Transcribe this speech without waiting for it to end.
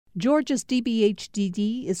Georgia's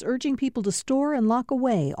DBHDD is urging people to store and lock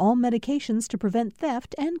away all medications to prevent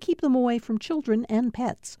theft and keep them away from children and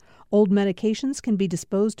pets. Old medications can be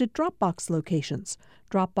disposed at Dropbox locations.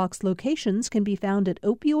 Dropbox locations can be found at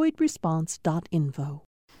opioidresponse.info.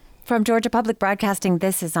 From Georgia Public Broadcasting,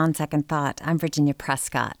 this is On Second Thought. I'm Virginia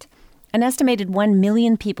Prescott. An estimated 1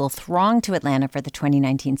 million people thronged to Atlanta for the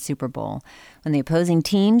 2019 Super Bowl. When the opposing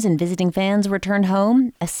teams and visiting fans returned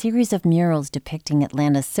home, a series of murals depicting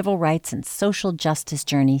Atlanta's civil rights and social justice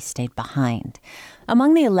journey stayed behind.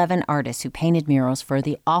 Among the 11 artists who painted murals for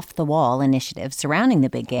the Off the Wall initiative surrounding the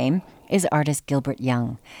big game is artist Gilbert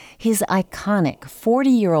Young. His iconic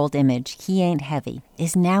 40-year-old image, He Ain't Heavy,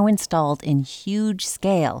 is now installed in huge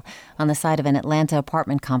scale on the side of an Atlanta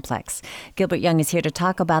apartment complex. Gilbert Young is here to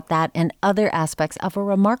talk about that and other aspects of a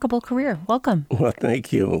remarkable career. Welcome. Well,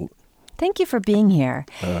 thank you. Thank you for being here.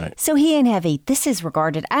 All right. So He Ain't Heavy, this is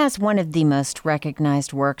regarded as one of the most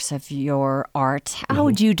recognized works of your art. How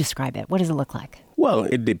would you describe it? What does it look like? Well,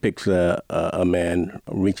 it depicts a man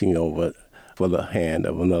reaching over for the hand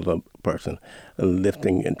of another person,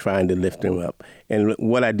 lifting and trying to lift him up. And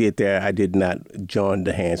what I did there, I did not join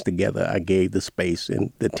the hands together. I gave the space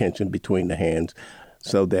and the tension between the hands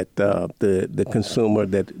so that the consumer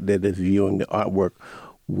that is viewing the artwork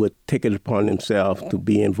would take it upon himself to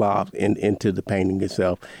be involved into the painting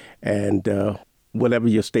itself. And whatever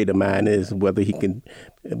your state of mind is, whether he can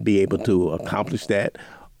be able to accomplish that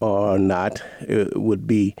or not, it would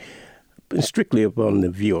be strictly upon the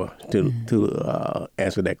viewer to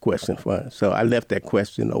answer that question for us. So I left that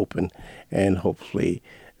question open, and hopefully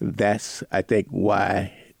that's, I think,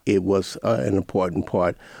 why it was an important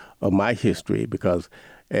part of my history, because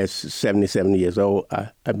as 77 years old,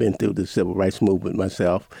 I've been through the civil rights movement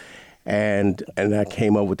myself, and I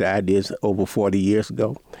came up with the ideas over 40 years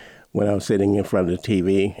ago when I was sitting in front of the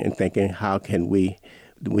TV and thinking, how can we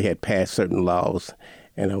had passed certain laws,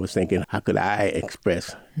 and I was thinking, how could I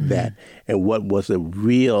express that? And what was the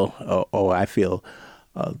real, or I feel,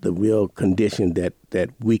 the real condition that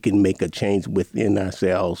we can make a change within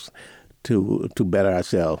ourselves to better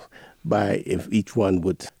ourselves by if each one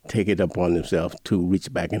would take it upon themselves to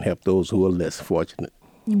reach back and help those who are less fortunate.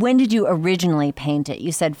 When did you originally paint it?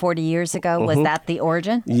 You said 40 years ago. Was that the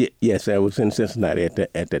origin? Yes, I was in Cincinnati at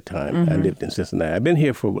that time. I lived in Cincinnati. I've been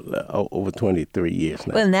here for over 23 years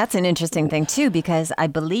now. Well, and that's an interesting thing, too, because I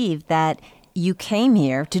believe that you came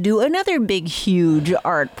here to do another big, huge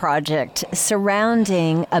art project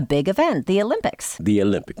surrounding a big event, the Olympics. The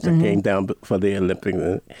Olympics. I came down for the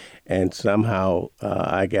Olympics, and somehow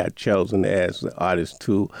I got chosen as the artist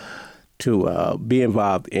to be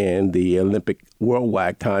involved in the Olympic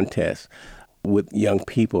worldwide contest with young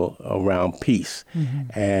people around peace.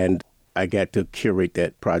 And I got to curate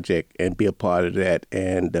that project and be a part of that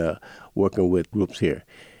and working with groups here.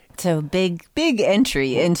 So big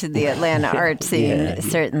entry into the Atlanta art scene,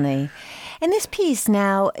 certainly. And this piece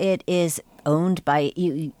now, it is owned by,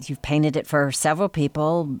 you've painted it for several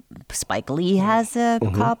people. Spike Lee has a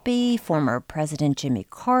copy, former President Jimmy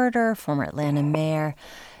Carter, former Atlanta Mayor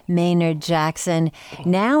Maynard Jackson.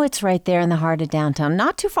 Now it's right there in the heart of downtown,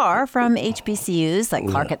 not too far from HBCUs like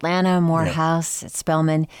Clark Atlanta, Morehouse,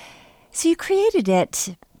 Spelman. So you created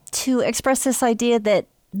it to express this idea that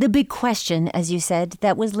the big question, as you said,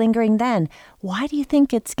 that was lingering then. Why do you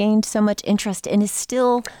think it's gained so much interest and it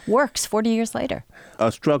still works 40 years later?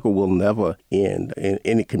 A struggle will never end in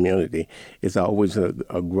any community. It's always a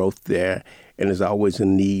growth there, and there's always a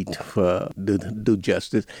need to do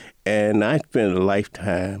justice. And I spent a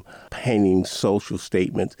lifetime painting social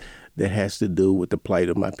statements that has to do with the plight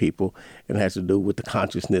of my people and has to do with the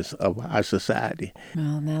consciousness of our society.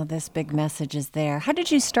 Well, now this big message is there. How did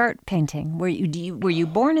you start painting? Were you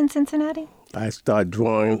born in Cincinnati? I started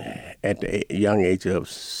drawing at the young age of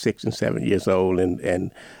 6 and 7 years old,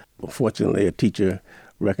 and fortunately a teacher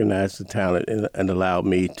recognized the talent and allowed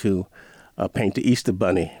me to paint the Easter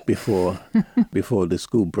Bunny before the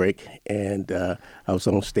school break. And I was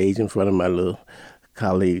on stage in front of my little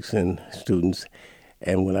colleagues and students.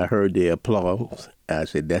 And when I heard the applause, I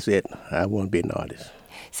said, that's it. I want to be an artist.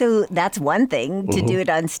 So that's one thing, to do it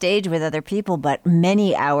on stage with other people, but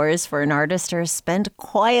many hours for an artist are spent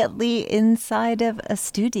quietly inside of a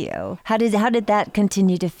studio. How did that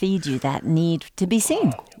continue to feed you, that need to be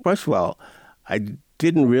seen? First of all, I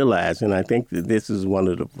didn't realize, and I think that this is one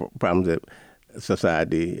of the problems that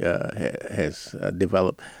society has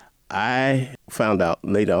developed. I found out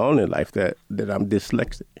later on in life that I'm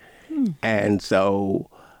dyslexic. And so,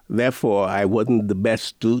 therefore, I wasn't the best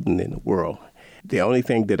student in the world. The only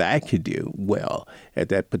thing that I could do well at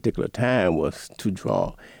that particular time was to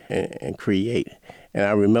draw and create. And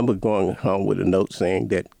I remember going home with a note saying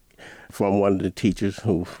that from one of the teachers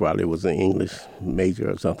who probably was an English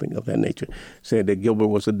major or something of that nature, said that Gilbert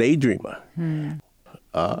was a daydreamer.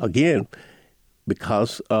 Again,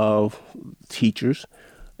 because of teachers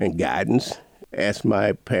and guidance, asked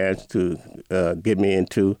my parents to get me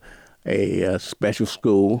into a special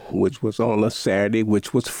school, which was on a Saturday,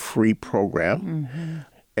 which was free program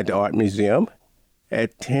at the Art Museum.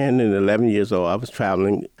 At 10 and 11 years old, I was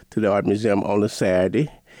traveling to the Art Museum on a Saturday,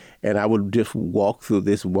 and I would just walk through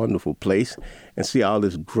this wonderful place and see all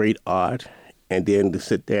this great art, and then to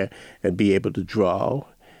sit there and be able to draw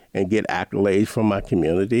and get accolades from my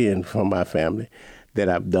community and from my family that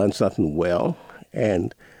I've done something well.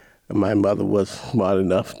 And my mother was smart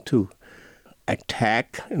enough to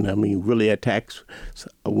really attack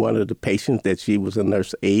one of the patients that she was a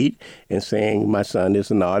nurse aide and saying, my son is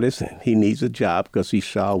an artist and he needs a job because he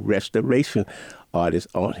saw restoration artist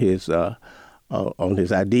on his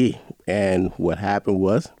ID. And what happened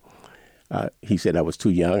was, he said I was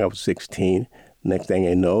too young. I was 16. Next thing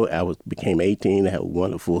I know, became 18. I had a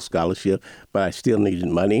wonderful scholarship, but I still needed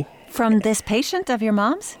money. From this patient of your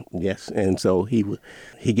mom's? Yes, and so he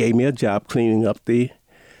gave me a job cleaning up the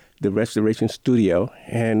restoration studio,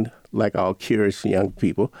 and like all curious young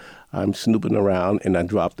people, I'm snooping around, and I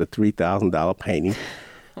dropped a $3,000 painting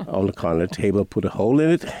on the corner of the table, put a hole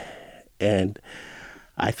in it, and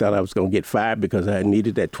I thought I was going to get fired because I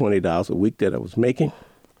needed that $20 a week that I was making.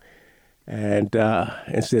 And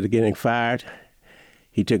instead of getting fired,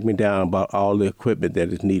 he took me down about all the equipment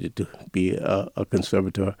that is needed to be a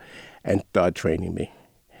conservator and started training me.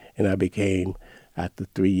 And I became, after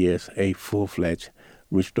 3 years, a full-fledged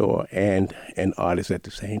restorer and an artist at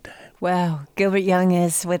the same time. Wow. Gilbert Young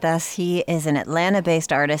is with us. He is an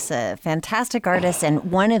Atlanta-based artist, a fantastic artist,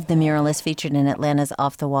 and one of the muralists featured in Atlanta's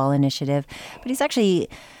Off the Wall initiative. But he's actually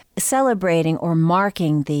celebrating or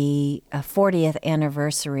marking the 40th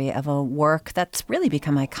anniversary of a work that's really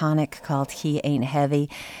become iconic called He Ain't Heavy.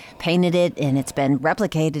 Painted it, and it's been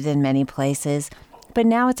replicated in many places. But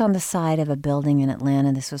now it's on the side of a building in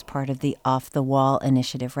Atlanta. This was part of the Off the Wall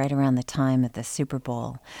initiative right around the time of the Super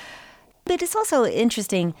Bowl. But it's also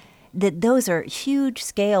interesting that those are huge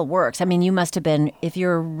scale works. I mean, you must have been, if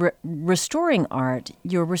you're restoring art,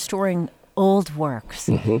 you're restoring old works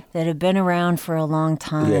that have been around for a long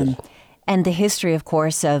time. Yes. And the history, of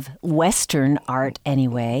course, of Western art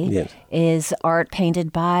anyway, is art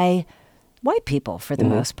painted by white people for the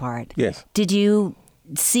most part. Yes. Did you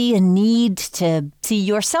see a need to see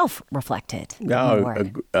yourself reflected in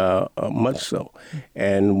the work? Much so.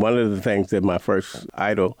 And one of the things that my first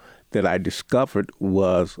idol that I discovered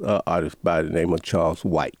was an artist by the name of Charles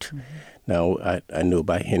White. Now, I knew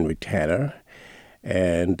about Henry Tanner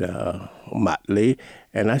and Motley,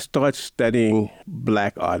 and I started studying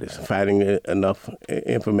black artists, finding enough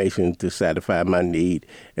information to satisfy my need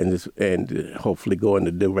and hopefully go in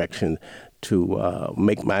the direction to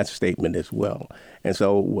make my statement as well. And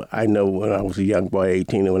so I know when I was a young boy,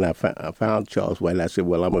 18, and when I found Charles White, I said,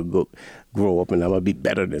 well, I'm going to grow up and I'm going to be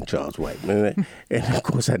better than Charles White. And of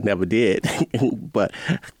course, I never did. but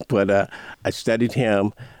I studied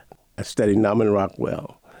him. I studied Norman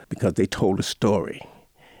Rockwell because they told a story.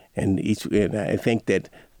 And I think that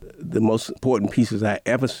the most important pieces I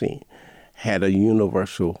ever seen had a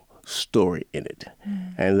universal story in it.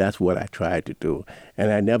 And that's what I tried to do.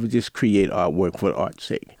 And I never just create artwork for art's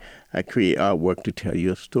sake. I create artwork to tell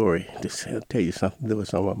you a story, to tell you something that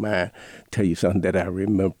was on my mind, tell you something that I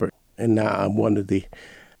remember. And now I'm one of the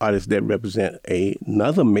artists that represent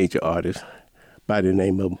another major artist by the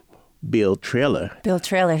name of Bill Traylor. Bill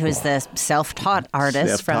Traylor, who's the self-taught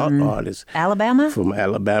artist from Alabama? From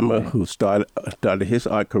Alabama, who started his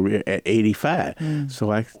art career at 85.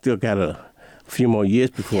 So I still got a few more years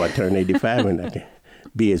before I turn 85 and I can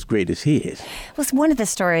be as great as he is. Well, it's one of the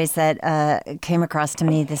stories that came across to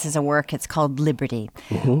me. This is a work, it's called Liberty.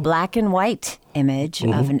 Black and white image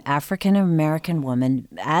of an African-American woman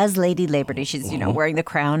as Lady Liberty. She's, wearing the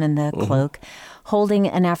crown and the cloak, holding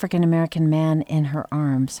an African-American man in her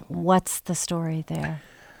arms. What's the story there?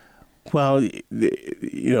 Well,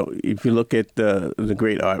 if you look at the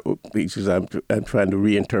great art pieces, I'm trying to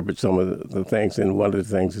reinterpret some of the things, and one of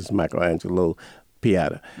the things is Michelangelo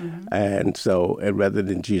Pieta. And so, rather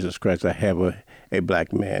than Jesus Christ, I have a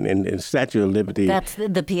black man. And Statue of Liberty. That's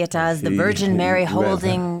the Pietas, the Virgin Mary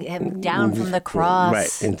holding him down from the cross.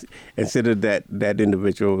 Right. And instead of that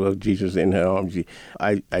individual of Jesus in her arms,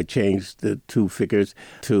 I changed the two figures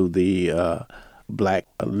to the Black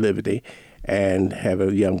Liberty and have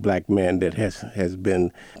a young black man that has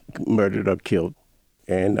been murdered or killed.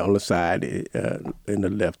 And on the side, in the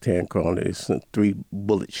left-hand corner, is 3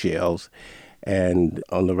 bullet shells. And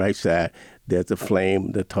on the right side, there's a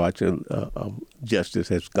flame, the torch of justice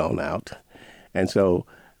has gone out. And so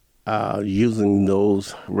using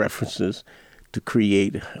those references to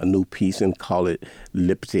create a new piece and call it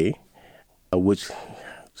Liberty, which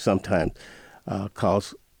sometimes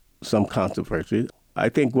cause some controversy. I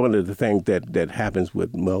think one of the things that happens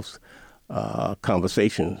with most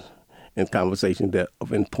conversations that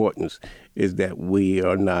of importance is that we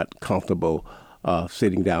are not comfortable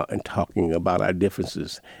sitting down and talking about our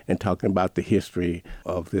differences and talking about the history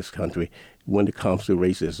of this country when it comes to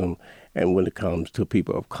racism and when it comes to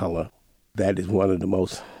people of color. That is one of the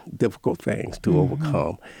most difficult things to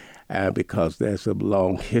overcome because there's a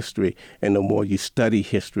long history, and the more you study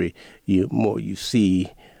history, the more you see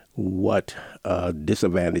what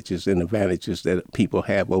disadvantages and advantages that people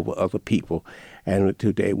have over other people. And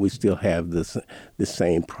today we still have the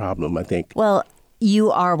same problem, I think. Well,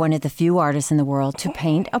 you are one of the few artists in the world to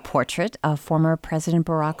paint a portrait of former President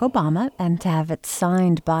Barack Obama and to have it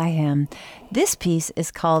signed by him. This piece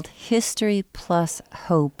is called History Plus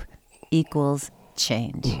Hope Equals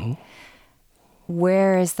Change. Mm-hmm.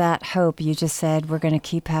 Where is that hope? You just said we're going to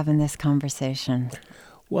keep having this conversation.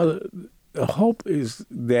 Well, the hope is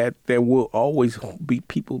that there will always be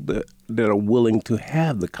people that are willing to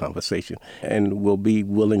have the conversation and will be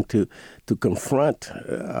willing to confront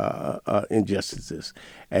injustices.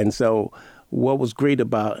 And so what was great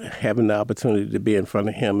about having the opportunity to be in front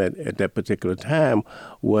of him at that particular time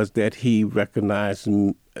was that he recognized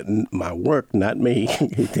my work, not me.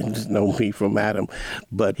 He didn't know me from Adam,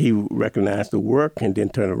 but he recognized the work and then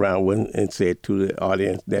turned around and said to the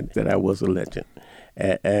audience that I was a legend.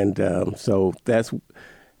 And so that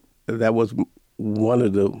was one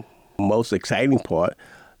of the most exciting part,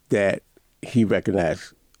 that he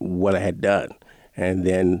recognized what I had done. And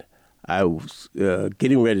then I was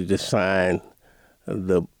getting ready to sign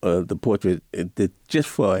the portrait just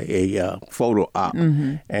for a photo op,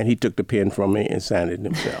 and he took the pen from me and signed it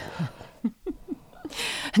himself.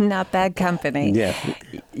 Not bad company. Yeah.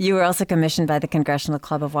 You were also commissioned by the Congressional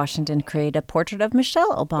Club of Washington to create a portrait of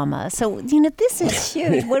Michelle Obama. So, this is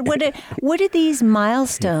huge. What do these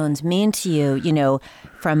milestones mean to you,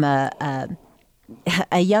 from a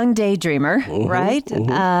young daydreamer, right,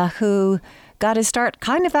 who got his start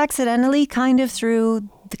kind of accidentally, kind of through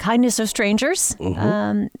the kindness of strangers,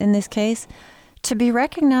 in this case, to be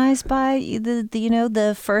recognized by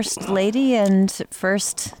the First Lady and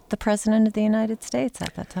first the President of the United States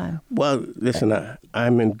at that time? Well, listen,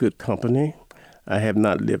 I'm in good company. I have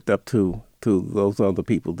not lived up to those other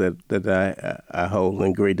people that I hold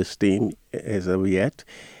in great esteem as of yet,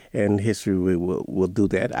 and history will do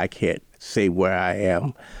that. I can't say where I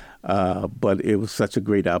am, but it was such a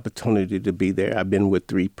great opportunity to be there. I've been with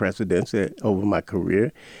 3 presidents over my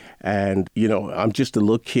career. And, I'm just a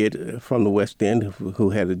little kid from the West End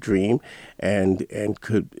who had a dream and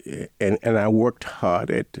I worked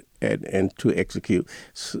hard and to execute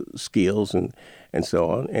skills and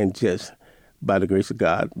so on. And just by the grace of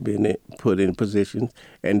God, being put in positions.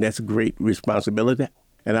 And that's a great responsibility.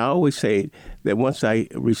 And I always say that once I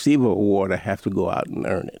receive an award, I have to go out and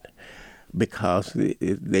earn it, because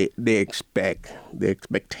they expect the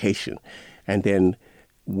expectation. And then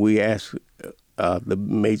we ask the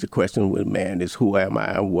major question with man is, who am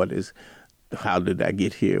I? How did I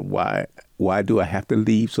get here? Why do I have to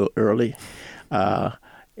leave so early?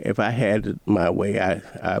 If I had it my way,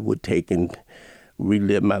 I would take and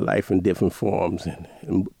relive my life in different forms.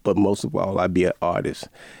 But most of all, I'd be an artist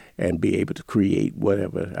and be able to create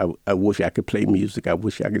whatever. I wish I could play music. I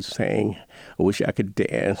wish I could sing. I wish I could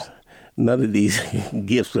dance. None of these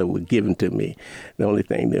gifts that were given to me. The only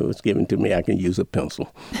thing that was given to me, I can use a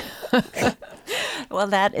pencil. Well,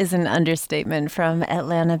 that is an understatement from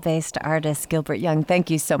Atlanta-based artist Gilbert Young. Thank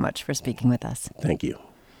you so much for speaking with us. Thank you.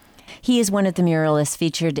 He is one of the muralists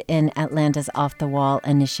featured in Atlanta's Off the Wall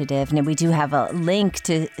initiative. And we do have a link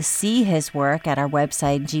to see his work at our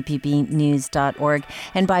website, gpbnews.org.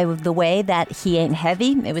 And by the way, that He Ain't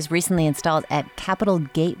Heavy, it was recently installed at Capitol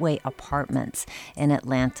Gateway Apartments in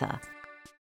Atlanta.